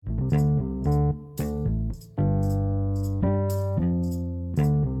Hello,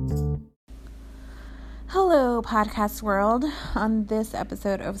 podcast world. On this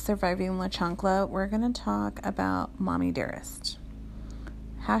episode of Surviving La Chancla, we're going to talk about Mommy Dearest.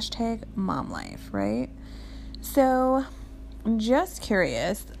 Hashtag mom life, right? So, just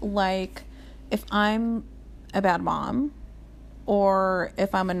curious, like, if I'm a bad mom or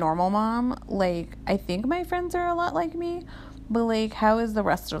if I'm a normal mom, like, I think my friends are a lot like me, but, like, how is the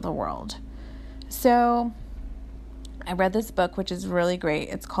rest of the world? So, I read this book, which is really great.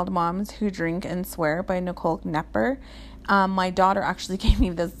 It's called Moms Who Drink and Swear by Nicole Knepper. My daughter actually gave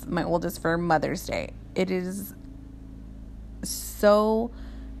me this, my oldest, for Mother's Day. It is so,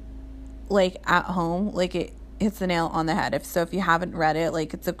 like, at home. Like, it hits the nail on the head. If you haven't read it,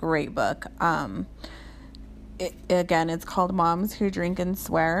 like, it's a great book. It's called Moms Who Drink and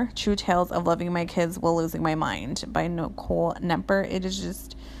Swear, True Tales of Loving My Kids While Losing My Mind by Nicole Knepper. It is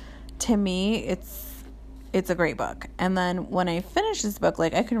just, to me, it's a great book. And then when I finish this book,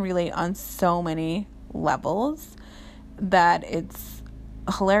 like, I can relate on so many levels that it's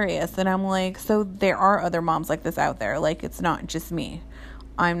hilarious. And I'm like, so there are other moms like this out there. Like, it's not just me.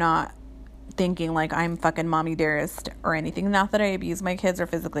 I'm not thinking like I'm fucking Mommy Dearest or anything. Not that I abuse my kids or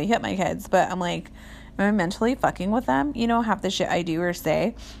physically hit my kids, but I'm like, am I mentally fucking with them? You know, half the shit I do or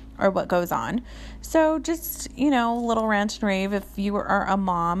say or what goes on. So just, you know, little rant and rave. If you are a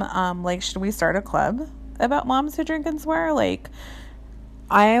mom, like, should we start a club about moms who drink and swear? Like,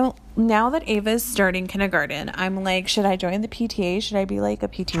 now that Ava's starting kindergarten, I'm like, should I join the PTA? Should I be like a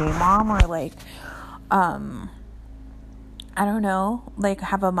PTA mom, or like, I don't know, like,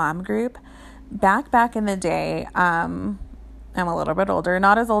 have a mom group? Back in the day, I'm a little bit older,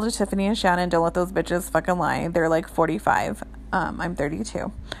 not as old as Tiffany and Shannon. Don't let those bitches fucking lie. They're like 45. I'm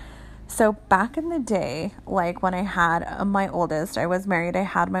 32. So back in the day, like, when I had my oldest, I was married. I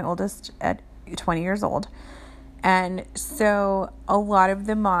had my oldest at 20 years old. And so a lot of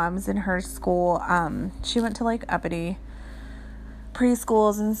the moms in her school, she went to like uppity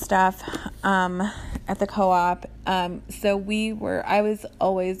preschools and stuff, at the co-op. So I was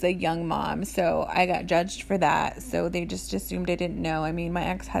always a young mom, so I got judged for that. So they just assumed I didn't know. I mean, my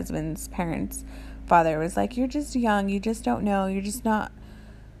ex-husband's father was like, you're just young. You just don't know. You're just not.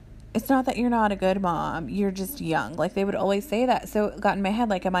 It's not that you're not a good mom. You're just young. Like, they would always say that. So it got in my head,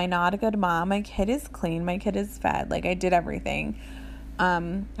 like, am I not a good mom? My kid is clean. My kid is fed. Like, I did everything.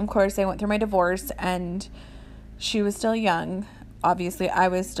 Of course, I went through my divorce, and she was still young. Obviously, I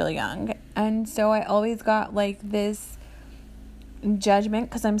was still young. And so I always got, like, this judgment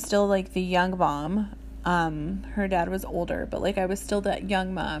because I'm still, like, the young mom. Her dad was older, but, like, I was still that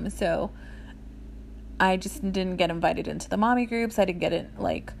young mom. So I just didn't get invited into the mommy groups. I didn't get it,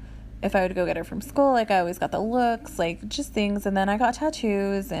 like, if I would go get her from school, like, I always got the looks, like, just things. And then I got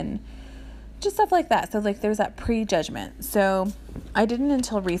tattoos and just stuff like that. So, like, there's that prejudgment. So I didn't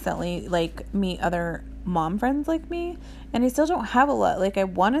until recently, like, meet other mom friends like me. And I still don't have a lot. Like, I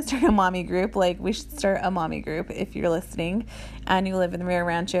want to start a mommy group. Like, we should start a mommy group if you're listening and you live in the Rio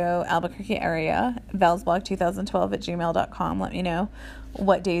Rancho, Albuquerque area. valsblog2012@gmail.com. Let me know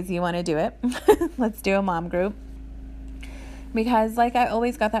what days you want to do it. Let's do a mom group. Because, like, I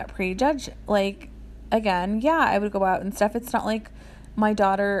always got that prejudge. Like, again, yeah, I would go out and stuff. It's not like my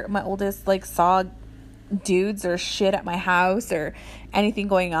daughter, my oldest, like, saw dudes or shit at my house or anything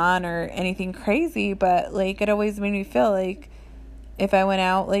going on or anything crazy. But, like, it always made me feel like if I went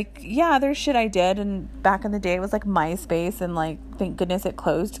out, like, yeah, there's shit I did. And back in the day, it was, like, MySpace. And, like, thank goodness it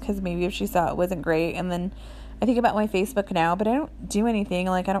closed because maybe if she saw it wasn't great. And then I think about my Facebook now, but I don't do anything.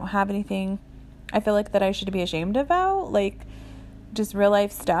 Like, I don't have anything I feel like that I should be ashamed about. Like, just real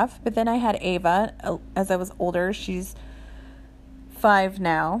life stuff. But then I had Ava as I was older. She's 5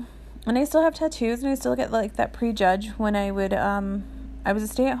 now, and I still have tattoos, and I still get, like, that prejudge when I would I was a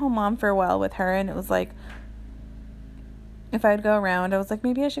stay-at-home mom for a while with her, and it was like, if I would go around, I was like,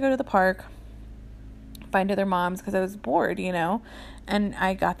 maybe I should go to the park, find other moms, because I was bored, you know. And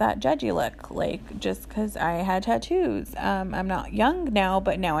I got that judgy look, like, just because I had tattoos. I'm not young now,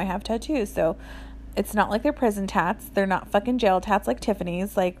 but now I have tattoos. So it's not like they're prison tats. They're not fucking jail tats like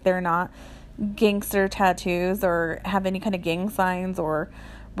Tiffany's. Like, they're not gangster tattoos or have any kind of gang signs or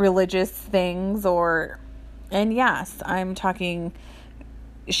religious things and yes, I'm talking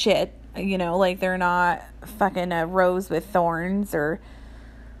shit, you know, like, they're not fucking a rose with thorns or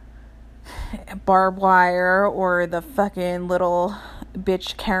barbed wire or the fucking little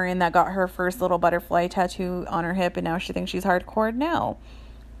bitch Karen that got her first little butterfly tattoo on her hip and now she thinks she's hardcore. No.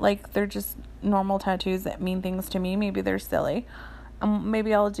 Like, they're just normal tattoos that mean things to me. Maybe they're silly.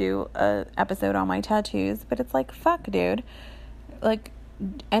 Maybe I'll do a episode on my tattoos, but it's like, fuck, dude. Like,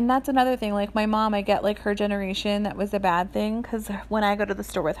 And that's another thing. Like, my mom, I get, like, her generation, that was a bad thing. Because when I go to the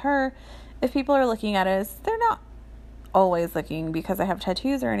store with her, if people are looking at us, they're not always looking because I have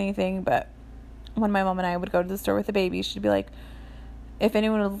tattoos or anything. But when my mom and I would go to the store with the baby, she'd be like, if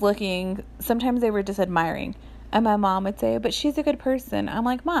anyone was looking, sometimes they were just admiring. And my mom would say, but she's a good person. I'm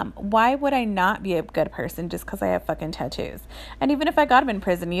like, Mom, why would I not be a good person just because I have fucking tattoos? And even if I got them in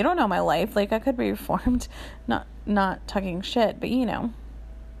prison, you don't know my life. Like, I could be reformed. Not talking shit, but you know.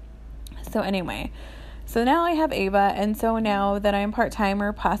 So anyway, so now I have Ava, and so now that I'm part-time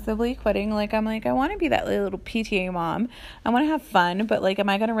or possibly quitting, like, I'm like, I want to be that little PTA mom. I want to have fun, but, like, am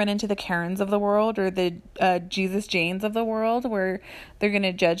I going to run into the Karens of the world or the Jesus Janes of the world where they're going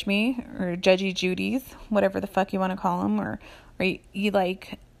to judge me, or Judgy Judys, whatever the fuck you want to call them, or you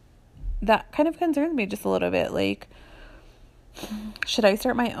like, that kind of concerns me just a little bit. Like, should I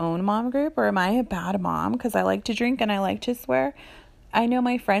start my own mom group, or am I a bad mom because I like to drink and I like to swear? I know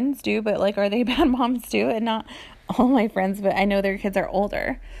my friends do, but, like, are they bad moms too? And not all my friends, but I know their kids are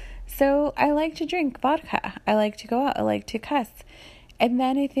older. So I like to drink vodka. I like to go out. I like to cuss. And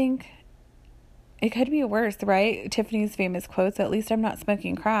then I think it could be worse, right? Tiffany's famous quotes, at least I'm not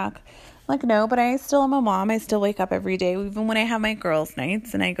smoking crack. Like, no, but I still am a mom. I still wake up every day, even when I have my girls'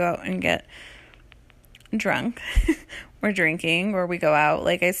 nights and I go out and get drunk or drinking, or we go out.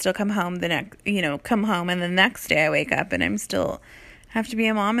 Like, I still come home and the next day I wake up and I'm still have to be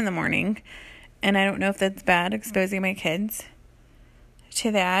a mom in the morning. And I don't know if that's bad, exposing my kids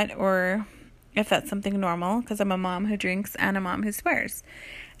to that, or if that's something normal, because I'm a mom who drinks and a mom who swears.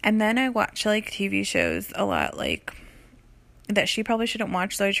 And then I watch, like, TV shows a lot, like, that she probably shouldn't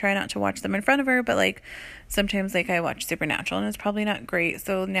watch, so I try not to watch them in front of her. But, like, sometimes, like, I watch Supernatural, and it's probably not great,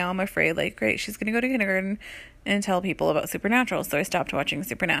 so now I'm afraid, like, great, she's gonna go to kindergarten and tell people about Supernatural, so I stopped watching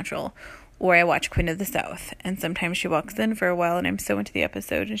Supernatural. Or I watch Queen of the South, and sometimes she walks in for a while, and I'm so into the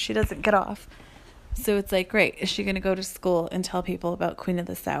episode, and she doesn't get off. So it's like, great, is she gonna go to school and tell people about Queen of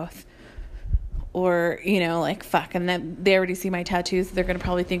the South? Or, you know, like, fuck, and then they already see my tattoos, they're gonna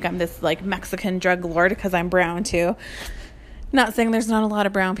probably think I'm this, like, Mexican drug lord because I'm brown, too. Not saying there's not a lot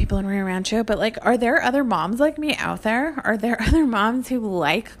of brown people in Rio Rancho, but, like, are there other moms like me out there? Are there other moms who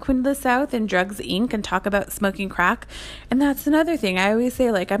like Queen of the South and Drugs Inc. and talk about smoking crack? And that's another thing. I always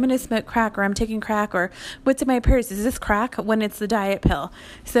say, like, I'm going to smoke crack, or I'm taking crack, or what's in my purse? Is this crack? When it's the diet pill.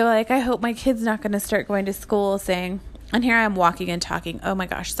 So, like, I hope my kid's not going to start going to school saying, and here I am walking and talking. Oh my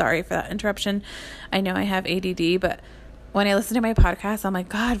gosh, sorry for that interruption. I know I have ADD, but when I listen to my podcast, I'm like,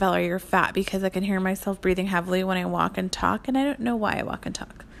 God, Valerie, you're fat, because I can hear myself breathing heavily when I walk and talk, and I don't know why I walk and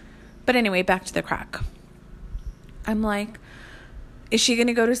talk. But anyway, back to the crack. I'm like, is she going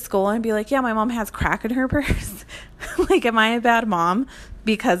to go to school and be like, yeah, my mom has crack in her purse? Like, am I a bad mom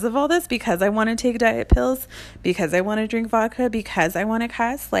because of all this? Because I want to take diet pills? Because I want to drink vodka? Because I want to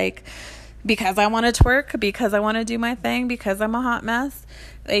cuss? Like, because I want to twerk? Because I want to do my thing? Because I'm a hot mess?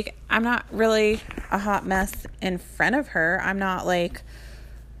 Like, I'm not really a hot mess in front of her. I'm not, like,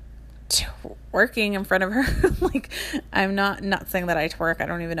 twerking in front of her. Like, I'm not saying that I twerk. I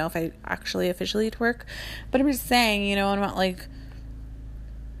don't even know if I actually officially twerk. But I'm just saying, you know, I'm not, like,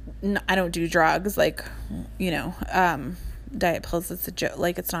 I don't do drugs. Like, you know, diet pills, it's a joke.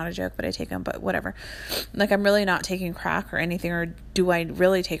 Like, it's not a joke, but I take them, but whatever. Like, I'm really not taking crack or anything. Or do I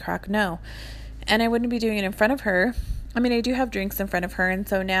really take crack? No. And I wouldn't be doing it in front of her. I mean, I do have drinks in front of her, and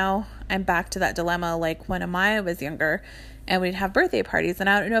so now I'm back to that dilemma, like when Amaya was younger, and we'd have birthday parties, and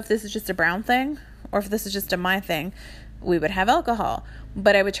I don't know if this is just a Brown thing, or if this is just a my thing. We would have alcohol,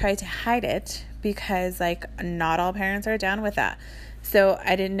 but I would try to hide it, because, like, not all parents are down with that. So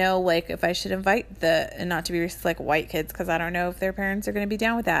I didn't know, like, if I should invite and not to be racist, like, white kids, because I don't know if their parents are going to be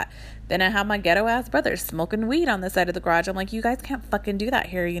down with that. Then I have my ghetto-ass brothers smoking weed on the side of the garage. I'm like, you guys can't fucking do that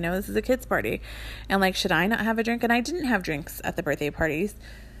here, you know? This is a kid's party. And, like, should I not have a drink? And I didn't have drinks at the birthday parties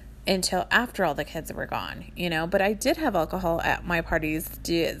until after all the kids were gone, you know? But I did have alcohol at my parties.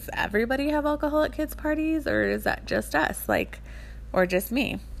 Does everybody have alcohol at kids' parties? Or is that just us? Like, or just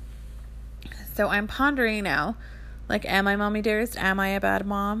me? So I'm pondering now. Like, am I mommy dearest? Am I a bad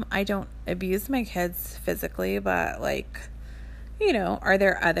mom? I don't abuse my kids physically, but, like, you know, are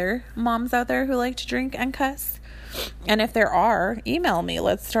there other moms out there who like to drink and cuss? And if there are, email me.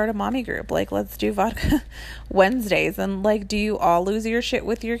 Let's start a mommy group. Like, let's do vodka Wednesdays. And, like, do you all lose your shit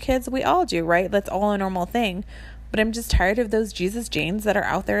with your kids? We all do, right? That's all a normal thing. But I'm just tired of those Jesus Janes that are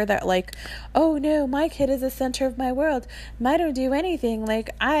out there that, like, oh no, my kid is the center of my world. I don't do anything.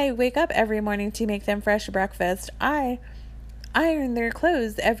 Like, I wake up every morning to make them fresh breakfast. I iron their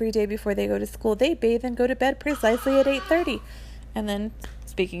clothes every day before they go to school. They bathe and go to bed precisely at 8:30. And then,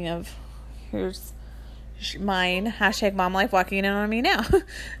 speaking of, here's mine, hashtag mom life, walking in on me now.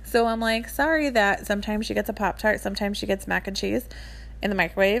 So I'm like, sorry that sometimes she gets a Pop-Tart, sometimes she gets mac and cheese in the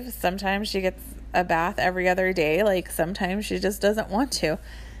microwave, sometimes she gets a bath every other day, like sometimes she just doesn't want to.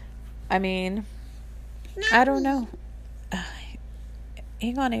 I mean, I don't know.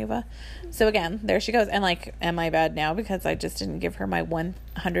 Hang on, Ava. So again, there she goes. And like, am I bad now because I just didn't give her my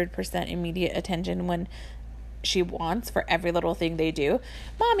 100% immediate attention when she wants for every little thing they do?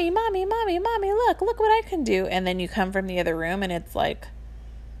 Mommy, mommy, mommy, mommy, look what I can do. And then you come from the other room and it's like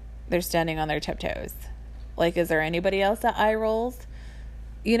they're standing on their tiptoes. Like, is there anybody else that eye rolls?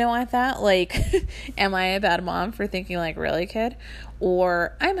 You know, I thought, like, am I a bad mom for thinking like, really, kid?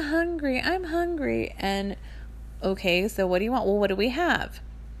 Or I'm hungry. And okay, so what do you want? Well, what do we have?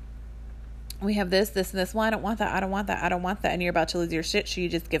 We have this, and this. Well, I don't want that. And you're about to lose your shit. Should you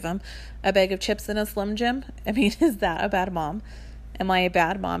just give them a bag of chips and a Slim Jim? I mean, is that a bad mom? Am I a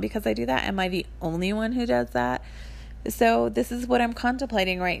bad mom because I do that? Am I the only one who does that? So this is what I'm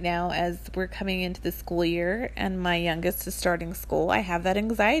contemplating right now as we're coming into the school year and my youngest is starting school. I have that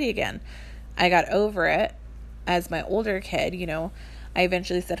anxiety again. I got over it as my older kid, you know. I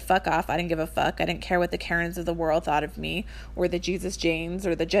eventually said, fuck off. I didn't give a fuck. I didn't care what the Karens of the world thought of me or the Jesus Janes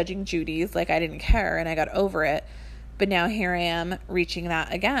or the judging Judys. Like, I didn't care and I got over it. But now here I am reaching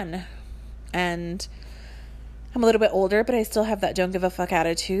that again. And I'm a little bit older, but I still have that don't give a fuck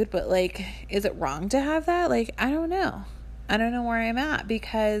attitude. But like, is it wrong to have that? Like, I don't know. I don't know where I'm at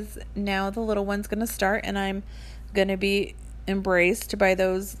because now the little one's going to start and I'm going to be embraced by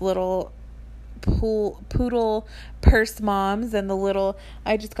those little poodle purse moms and the little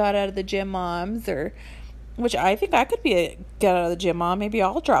I just got out of the gym moms, or which I think I could be a get out of the gym mom. Maybe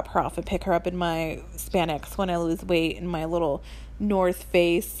I'll drop her off and pick her up in my Spanx when I lose weight and my little North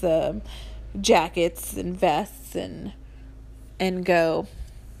Face jackets and vests and go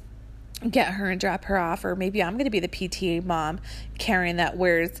get her and drop her off. Or maybe I'm going to be the PTA mom, Karen, that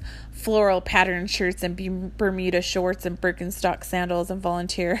wears floral pattern shirts and Bermuda shorts and Birkenstock sandals and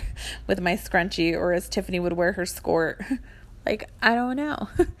volunteer with my scrunchie, or as Tiffany would wear her skirt. Like, I don't know.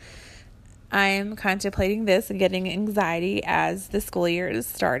 I'm contemplating this and getting anxiety as the school year is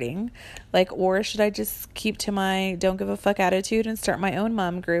starting. Like, or should I just keep to my don't give a fuck attitude and start my own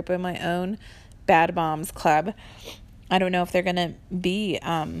mom group and my own bad moms club? I don't know if they're going to be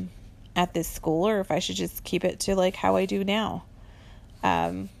at this school or if I should just keep it to like how I do now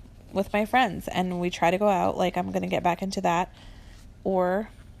with my friends. And we try to go out, like I'm going to get back into that. Or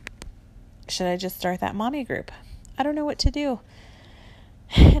should I just start that mommy group? I don't know what to do.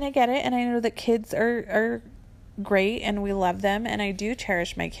 And I get it, and I know that kids are great, and we love them, and I do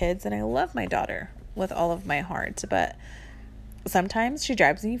cherish my kids, and I love my daughter with all of my heart, but sometimes she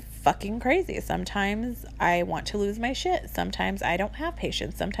drives me fucking crazy. Sometimes I want to lose my shit. Sometimes I don't have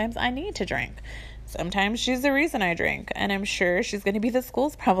patience. Sometimes I need to drink. Sometimes she's the reason I drink, and I'm sure she's going to be the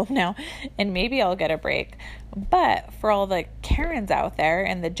school's problem now, and maybe I'll get a break. But for all the Karens out there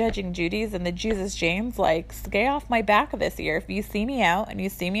and the judging Judys and the Jesus Janes, like, stay off my back this year. If you see me out and you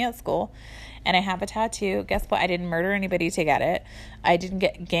see me at school and I have a tattoo, guess what? I didn't murder anybody to get it. I didn't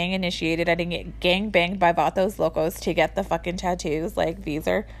get gang initiated. I didn't get gang banged by Vatos Locos to get the fucking tattoos. Like, these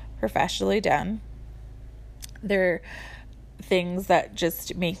are professionally done. They're things that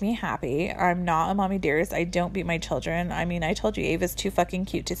just make me happy. I'm not a mommy dearest. I don't beat my children. I mean, I told you Ava's too fucking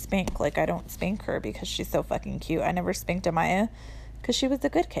cute to spank. Like, I don't spank her because she's so fucking cute. I never spanked Amaya because she was a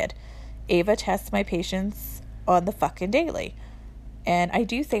good kid. Ava tests my patience on the fucking daily. And I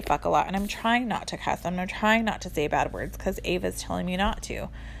do say fuck a lot, and I'm trying not to cuss. I'm trying not to say bad words because Ava's telling me not to.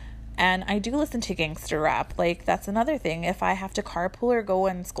 And I do listen to gangster rap. Like, that's another thing. If I have to carpool or go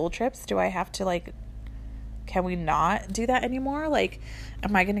on school trips, do I have to, like, can we not do that anymore? Like,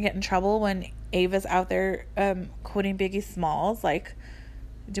 am I going to get in trouble when Ava's out there quoting Biggie Smalls? Like,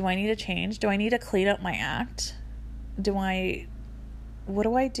 do I need to change? Do I need to clean up my act? What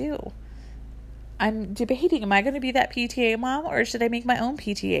do I do? I'm debating, am I going to be that PTA mom or should I make my own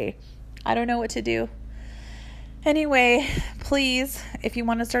PTA? I don't know what to do. Anyway, please, if you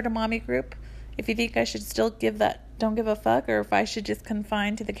want to start a mommy group, if you think I should still give that don't give a fuck, or if I should just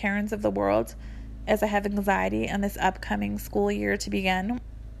confine to the Karens of the world as I have anxiety on this upcoming school year to begin,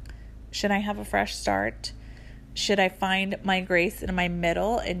 should I have a fresh start? Should I find my grace in my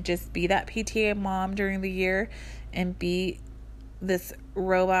middle and just be that PTA mom during the year and be this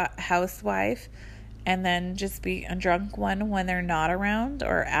robot housewife and then just be a drunk one when they're not around,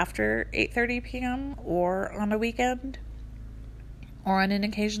 or after 8:30 p.m. or on a weekend or on an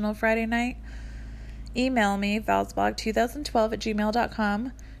occasional Friday night? Email me,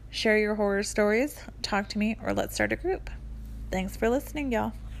 valsblog2012@gmail.com. Share your horror stories, talk to me, or let's start a group. Thanks for listening,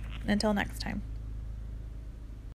 y'all. Until next time.